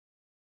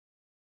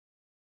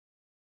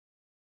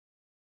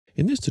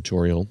In this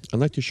tutorial,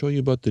 I'd like to show you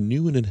about the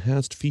new and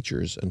enhanced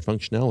features and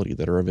functionality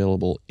that are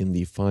available in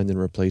the Find and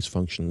Replace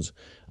functions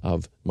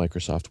of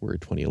Microsoft Word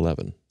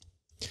 2011.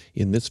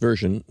 In this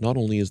version, not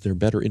only is there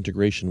better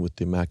integration with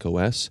the Mac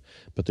OS,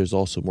 but there's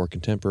also more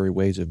contemporary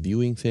ways of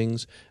viewing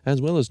things,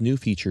 as well as new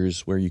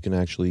features where you can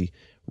actually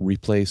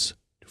replace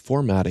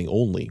formatting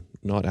only,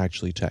 not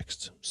actually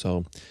text.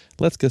 So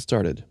let's get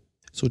started.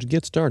 So to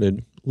get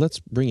started, let's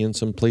bring in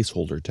some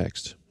placeholder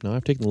text. Now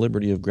I've taken the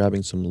liberty of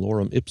grabbing some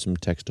lorem ipsum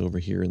text over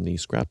here in the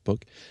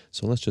scrapbook.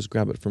 So let's just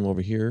grab it from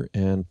over here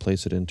and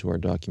place it into our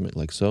document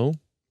like so.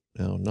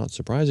 Now, not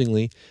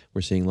surprisingly,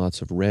 we're seeing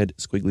lots of red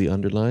squiggly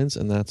underlines,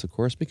 and that's of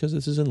course because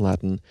this is in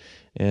Latin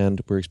and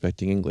we're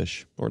expecting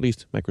English, or at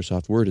least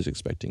Microsoft Word is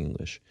expecting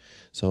English.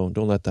 So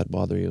don't let that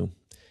bother you.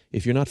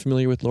 If you're not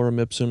familiar with lorem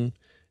ipsum,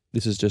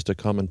 this is just a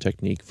common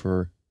technique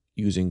for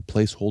using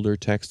placeholder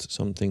text,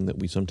 something that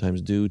we sometimes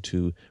do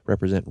to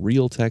represent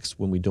real text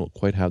when we don't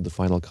quite have the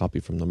final copy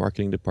from the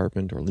marketing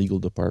department or legal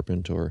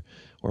department or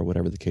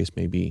whatever the case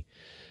may be.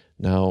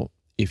 Now,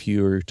 if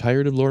you're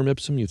tired of lorem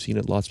ipsum, you've seen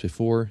it lots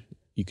before,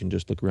 you can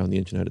just look around the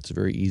internet. It's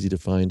very easy to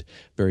find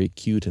very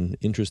cute and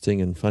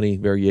interesting and funny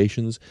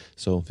variations,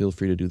 so feel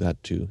free to do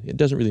that too. It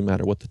doesn't really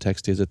matter what the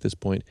text is at this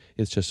point,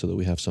 it's just so that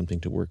we have something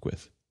to work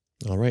with.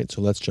 All right,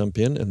 so let's jump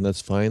in and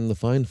let's find the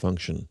find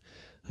function.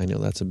 I know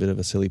that's a bit of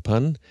a silly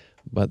pun,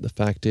 but the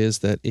fact is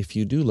that if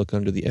you do look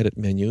under the edit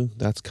menu,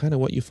 that's kind of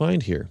what you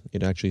find here.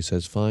 It actually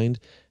says find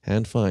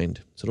and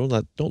find, so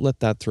don't let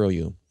that throw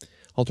you.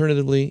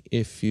 Alternatively,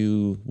 if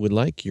you would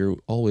like, you're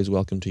always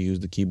welcome to use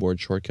the keyboard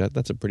shortcut.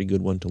 That's a pretty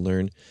good one to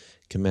learn,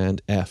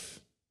 Command F.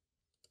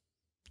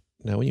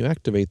 Now when you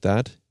activate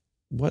that,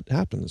 what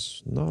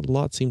happens? Not a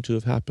lot seemed to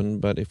have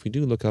happened, but if we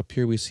do look up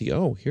here, we see,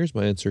 oh, here's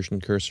my insertion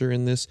cursor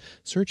in this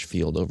search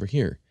field over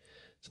here.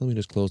 So let me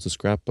just close the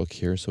scrapbook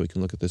here so we can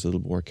look at this a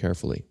little more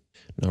carefully.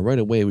 Now right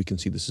away we can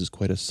see this is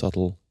quite a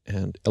subtle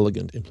and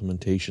elegant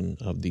implementation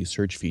of the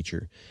search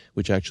feature,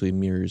 which actually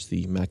mirrors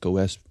the Mac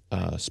OS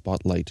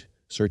Spotlight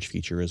search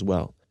feature as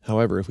well.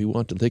 However, if we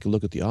want to take a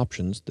look at the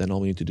options, then all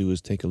we need to do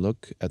is take a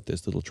look at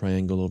this little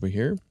triangle over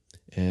here,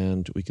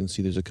 and we can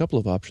see there's a couple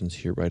of options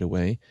here right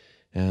away.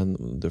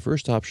 And the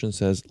first option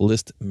says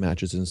List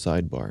Matches in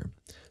Sidebar.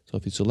 So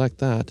if you select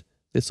that,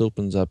 this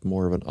opens up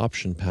more of an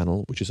option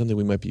panel, which is something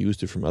we might be used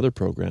to from other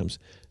programs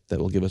that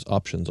will give us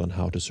options on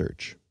how to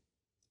search.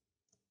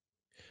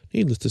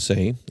 Needless to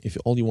say, if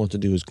all you want to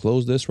do is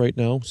close this right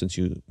now, since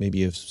you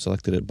maybe have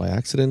selected it by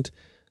accident,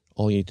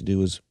 all you need to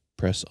do is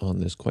press on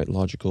this quite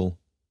logical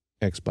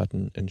X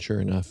button, and sure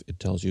enough, it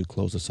tells you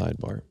close the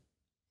sidebar.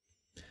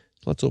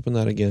 So let's open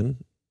that again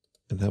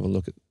and have a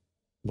look at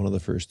one of the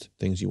first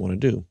things you want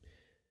to do.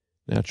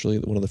 Naturally,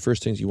 one of the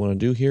first things you want to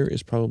do here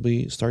is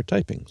probably start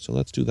typing. So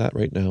let's do that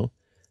right now.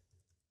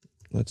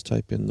 Let's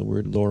type in the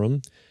word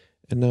lorem.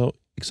 And now,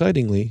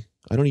 excitingly,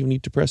 I don't even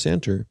need to press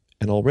enter,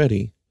 and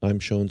already I'm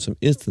shown some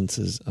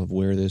instances of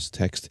where this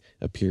text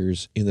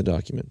appears in the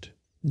document.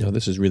 Now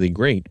this is really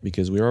great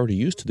because we're already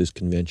used to this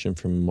convention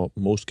from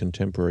most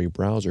contemporary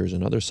browsers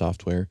and other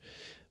software.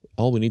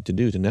 All we need to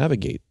do to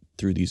navigate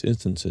through these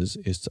instances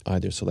is to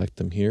either select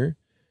them here,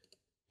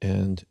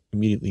 and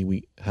immediately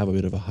we have a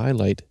bit of a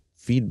highlight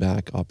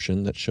feedback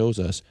option that shows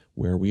us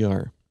where we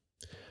are.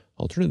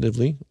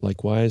 Alternatively,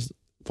 likewise,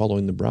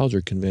 following the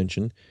browser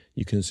convention,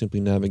 you can simply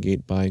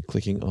navigate by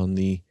clicking on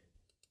the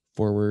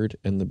forward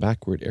and the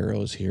backward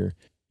arrows here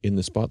in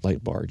the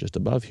spotlight bar just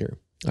above here.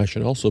 I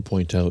should also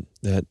point out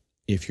that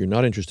if you're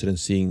not interested in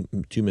seeing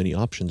too many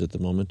options at the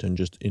moment and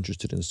just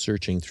interested in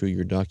searching through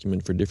your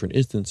document for different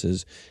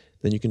instances,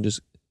 then you can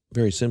just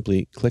very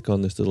simply click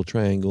on this little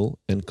triangle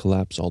and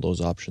collapse all those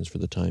options for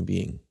the time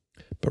being.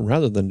 But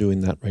rather than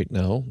doing that right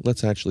now,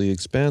 let's actually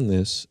expand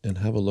this and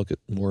have a look at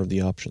more of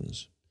the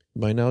options.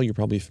 By now you're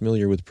probably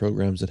familiar with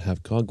programs that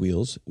have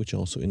cogwheels, which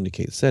also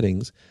indicate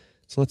settings.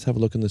 So let's have a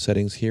look in the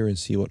settings here and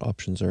see what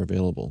options are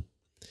available.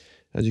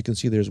 As you can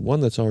see, there's one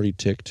that's already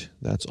ticked.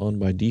 That's on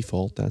by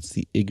default. That's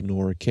the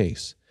ignore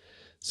case.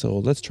 So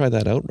let's try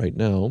that out right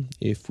now.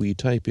 If we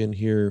type in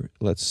here,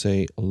 let's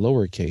say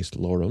lowercase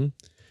lorem,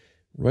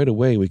 right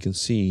away we can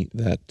see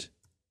that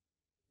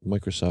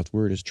Microsoft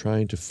Word is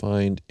trying to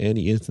find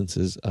any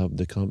instances of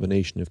the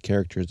combination of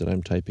characters that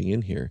I'm typing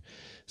in here.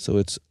 So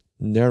it's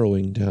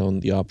narrowing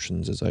down the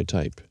options as I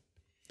type.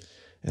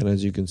 And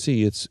as you can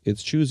see, it's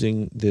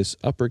choosing this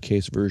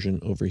uppercase version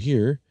over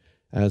here,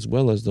 as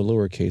well as the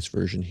lowercase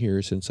version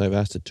here, since I've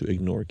asked it to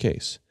ignore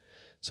case.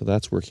 So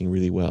that's working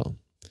really well.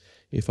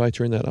 If I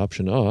turn that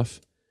option off,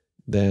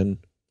 then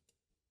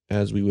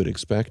as we would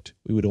expect,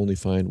 we would only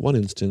find one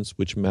instance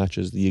which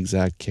matches the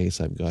exact case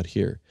I've got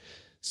here.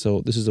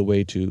 So this is a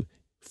way to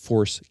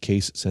force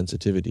case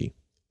sensitivity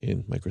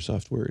in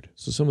Microsoft Word.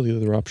 So some of the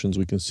other options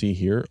we can see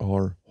here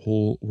are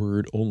whole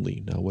word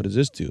only. Now what does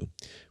this do?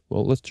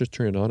 Well, let's just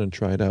turn it on and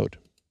try it out.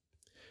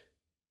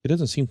 It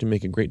doesn't seem to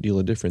make a great deal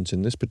of difference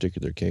in this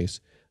particular case.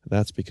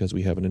 That's because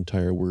we have an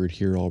entire word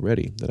here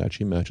already that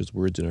actually matches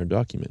words in our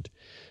document.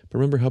 But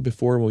remember how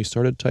before when we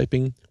started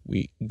typing,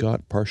 we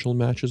got partial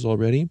matches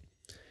already?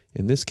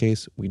 In this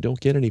case, we don't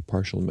get any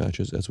partial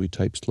matches as we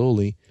type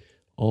slowly.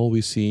 All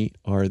we see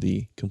are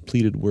the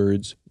completed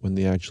words when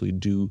they actually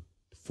do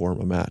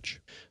form a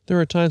match. There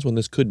are times when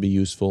this could be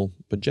useful,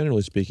 but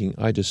generally speaking,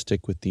 I just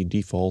stick with the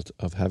default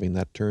of having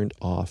that turned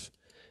off,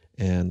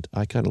 and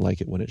I kind of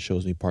like it when it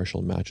shows me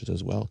partial matches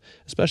as well,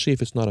 especially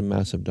if it's not a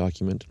massive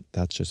document.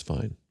 That's just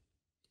fine.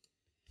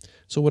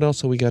 So what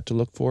else have we got to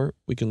look for?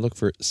 We can look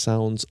for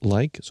sounds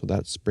like, so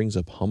that brings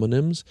up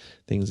homonyms,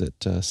 things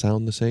that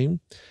sound the same.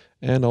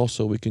 And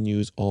also we can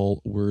use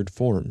all word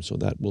forms, so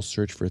that will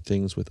search for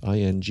things with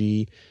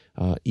ing,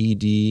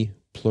 ed,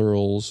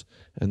 plurals,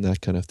 and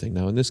that kind of thing.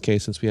 Now in this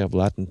case, since we have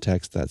Latin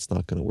text, that's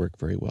not going to work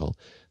very well,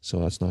 so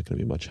that's not going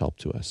to be much help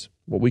to us.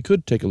 What we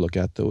could take a look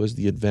at, though, is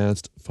the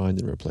advanced find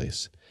and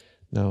replace.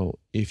 Now,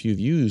 if you've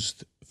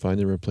used find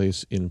and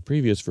replace in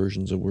previous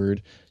versions of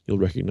Word, you'll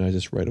recognize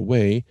this right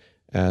away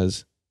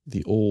as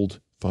the old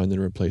find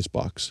and replace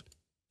box.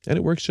 And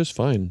it works just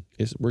fine.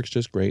 It works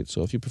just great.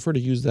 So if you prefer to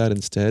use that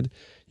instead,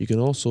 you can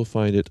also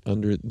find it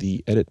under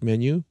the Edit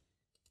menu,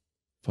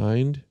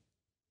 Find,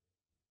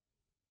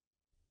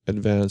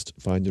 Advanced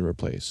Find and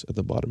Replace. At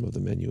the bottom of the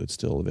menu, it's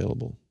still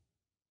available.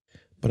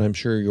 But I'm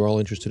sure you're all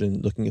interested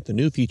in looking at the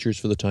new features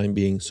for the time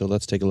being, so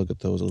let's take a look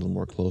at those a little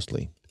more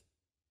closely.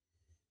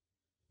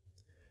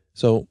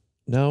 So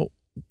now,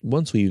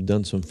 once we've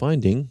done some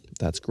finding,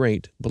 that's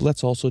great, but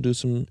let's also do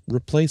some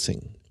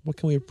replacing. What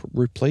can we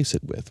replace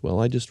it with? Well,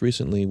 I just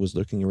recently was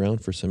looking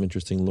around for some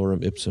interesting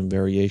lorem ipsum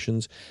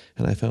variations,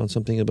 and I found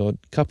something about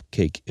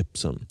cupcake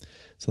ipsum.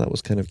 So that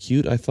was kind of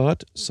cute, I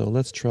thought. So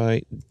let's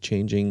try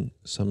changing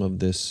some of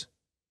this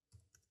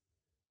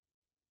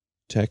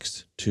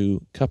text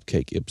to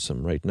cupcake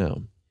ipsum right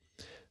now.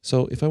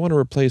 So if I want to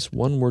replace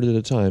one word at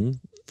a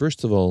time,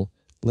 first of all,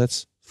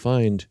 let's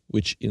find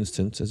which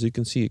instance. As you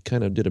can see, it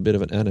kind of did a bit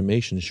of an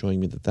animation showing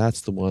me that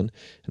that's the one.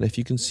 And if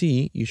you can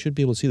see, you should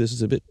be able to see this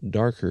is a bit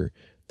darker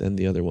than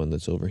the other one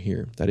that's over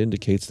here. That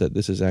indicates that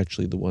this is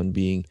actually the one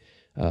being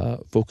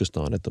focused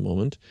on at the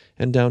moment.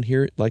 And down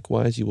here,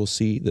 likewise, you will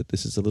see that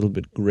this is a little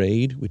bit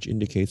grayed, which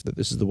indicates that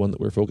this is the one that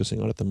we're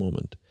focusing on at the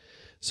moment.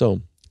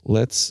 So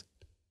let's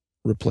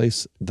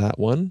replace that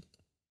one.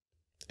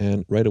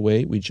 And right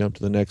away, we jump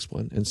to the next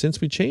one. And since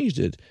we changed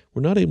it,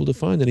 we're not able to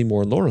find any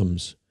more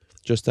lorems,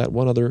 just that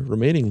one other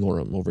remaining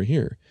lorem over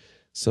here.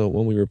 So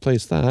when we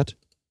replace that,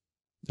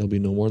 there'll be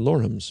no more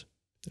lorems.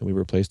 And we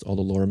replaced all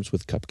the lorems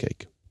with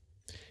cupcake.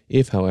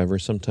 If, however,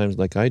 sometimes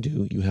like I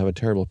do, you have a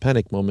terrible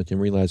panic moment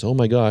and realize, oh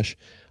my gosh,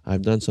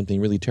 I've done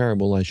something really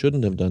terrible, I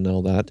shouldn't have done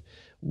all that,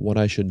 what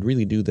I should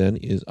really do then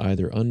is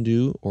either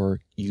undo or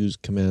use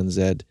Command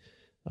Z,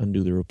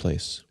 undo the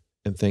replace.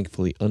 And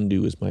thankfully,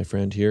 undo is my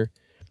friend here,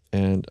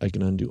 and I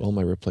can undo all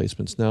my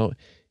replacements. Now,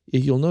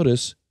 if you'll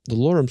notice, the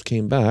lorems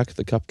came back,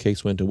 the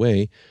cupcakes went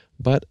away,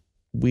 but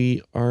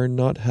we are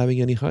not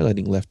having any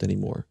highlighting left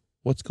anymore.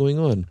 What's going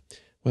on?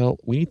 Well,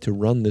 we need to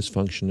run this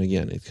function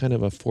again. It's kind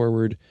of a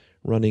forward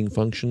running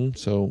function,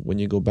 so when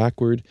you go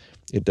backward,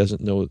 it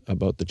doesn't know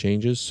about the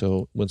changes,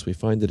 so once we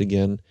find it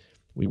again,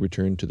 we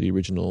return to the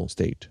original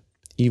state.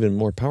 Even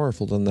more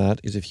powerful than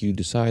that is if you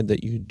decide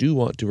that you do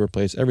want to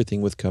replace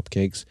everything with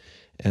cupcakes,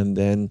 and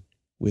then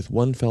with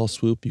one fell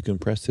swoop, you can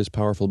press this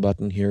powerful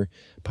button here.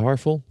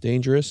 Powerful,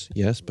 dangerous,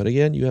 yes, but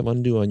again, you have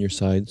undo on your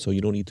side, so you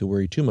don't need to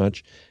worry too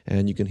much,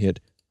 and you can hit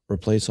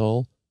replace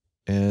all,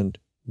 and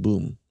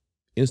boom.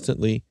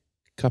 Instantly,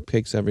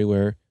 cupcakes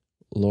everywhere,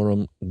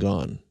 lorem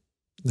gone.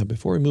 Now,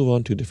 before we move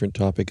on to a different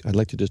topic, I'd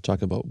like to just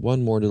talk about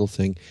one more little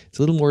thing. It's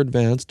a little more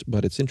advanced,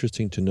 but it's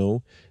interesting to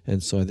know,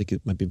 and so I think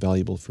it might be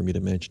valuable for me to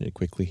mention it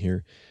quickly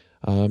here.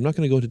 I'm not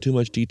going to go into too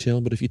much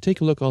detail, but if you take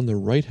a look on the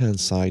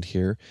right-hand side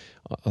here,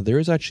 there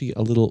is actually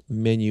a little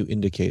menu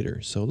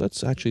indicator. So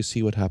let's actually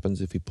see what happens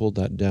if we pull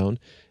that down,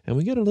 and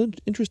we get a little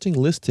interesting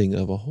listing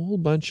of a whole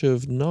bunch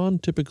of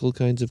non-typical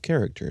kinds of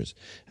characters.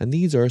 And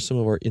these are some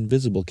of our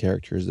invisible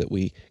characters that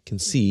we can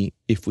see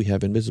if we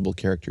have invisible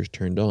characters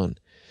turned on.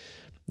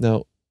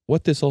 Now,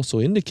 what this also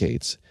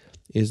indicates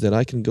is that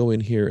I can go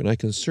in here and I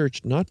can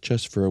search not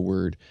just for a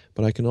word,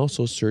 but I can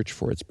also search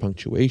for its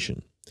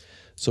punctuation.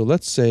 So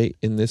let's say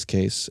in this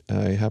case,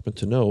 I happen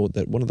to know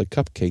that one of the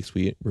cupcakes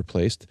we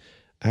replaced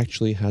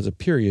actually has a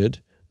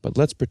period, but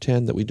let's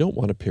pretend that we don't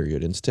want a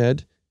period.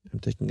 Instead, I'm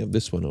thinking of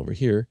this one over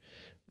here,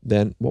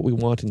 then what we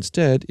want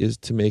instead is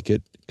to make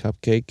it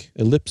cupcake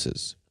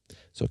ellipses.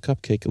 So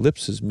cupcake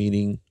ellipses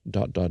meaning ...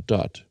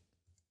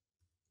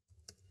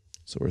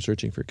 So we're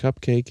searching for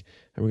cupcake,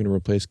 and we're going to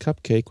replace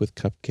cupcake with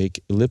cupcake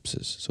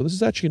ellipses. So this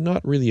is actually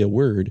not really a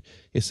word.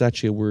 It's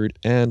actually a word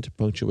and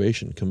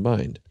punctuation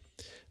combined.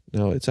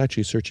 Now, it's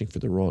actually searching for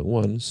the wrong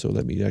one, so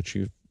let me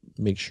actually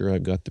make sure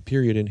I've got the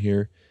period in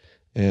here.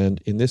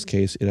 And in this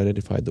case, it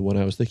identified the one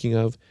I was thinking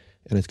of,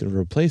 and it's going to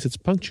replace its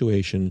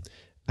punctuation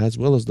as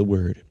well as the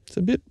word. It's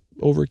a bit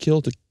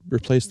overkill to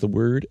replace the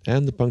word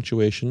and the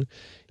punctuation.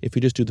 If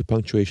we just do the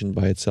punctuation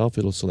by itself,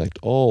 it'll select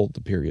all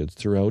the periods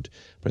throughout.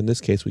 But in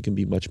this case, we can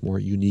be much more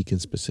unique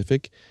and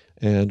specific.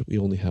 And we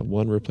only have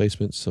one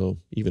replacement, so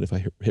even if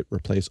I hit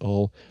replace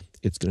all,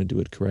 it's going to do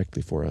it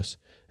correctly for us.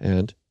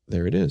 And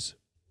there it is.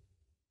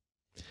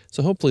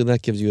 So hopefully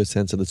that gives you a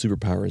sense of the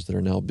superpowers that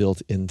are now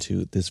built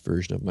into this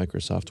version of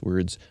Microsoft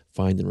Word's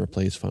find and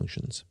replace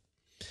functions.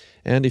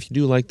 And if you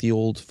do like the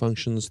old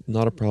functions,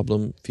 not a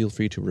problem. Feel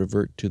free to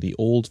revert to the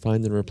old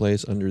find and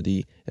replace under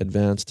the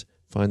advanced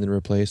find and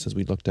replace as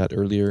we looked at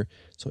earlier.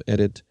 So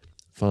edit,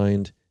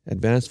 find,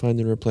 advanced find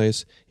and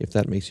replace. If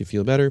that makes you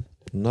feel better,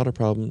 not a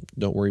problem.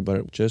 Don't worry about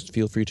it. Just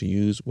feel free to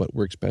use what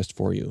works best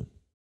for you.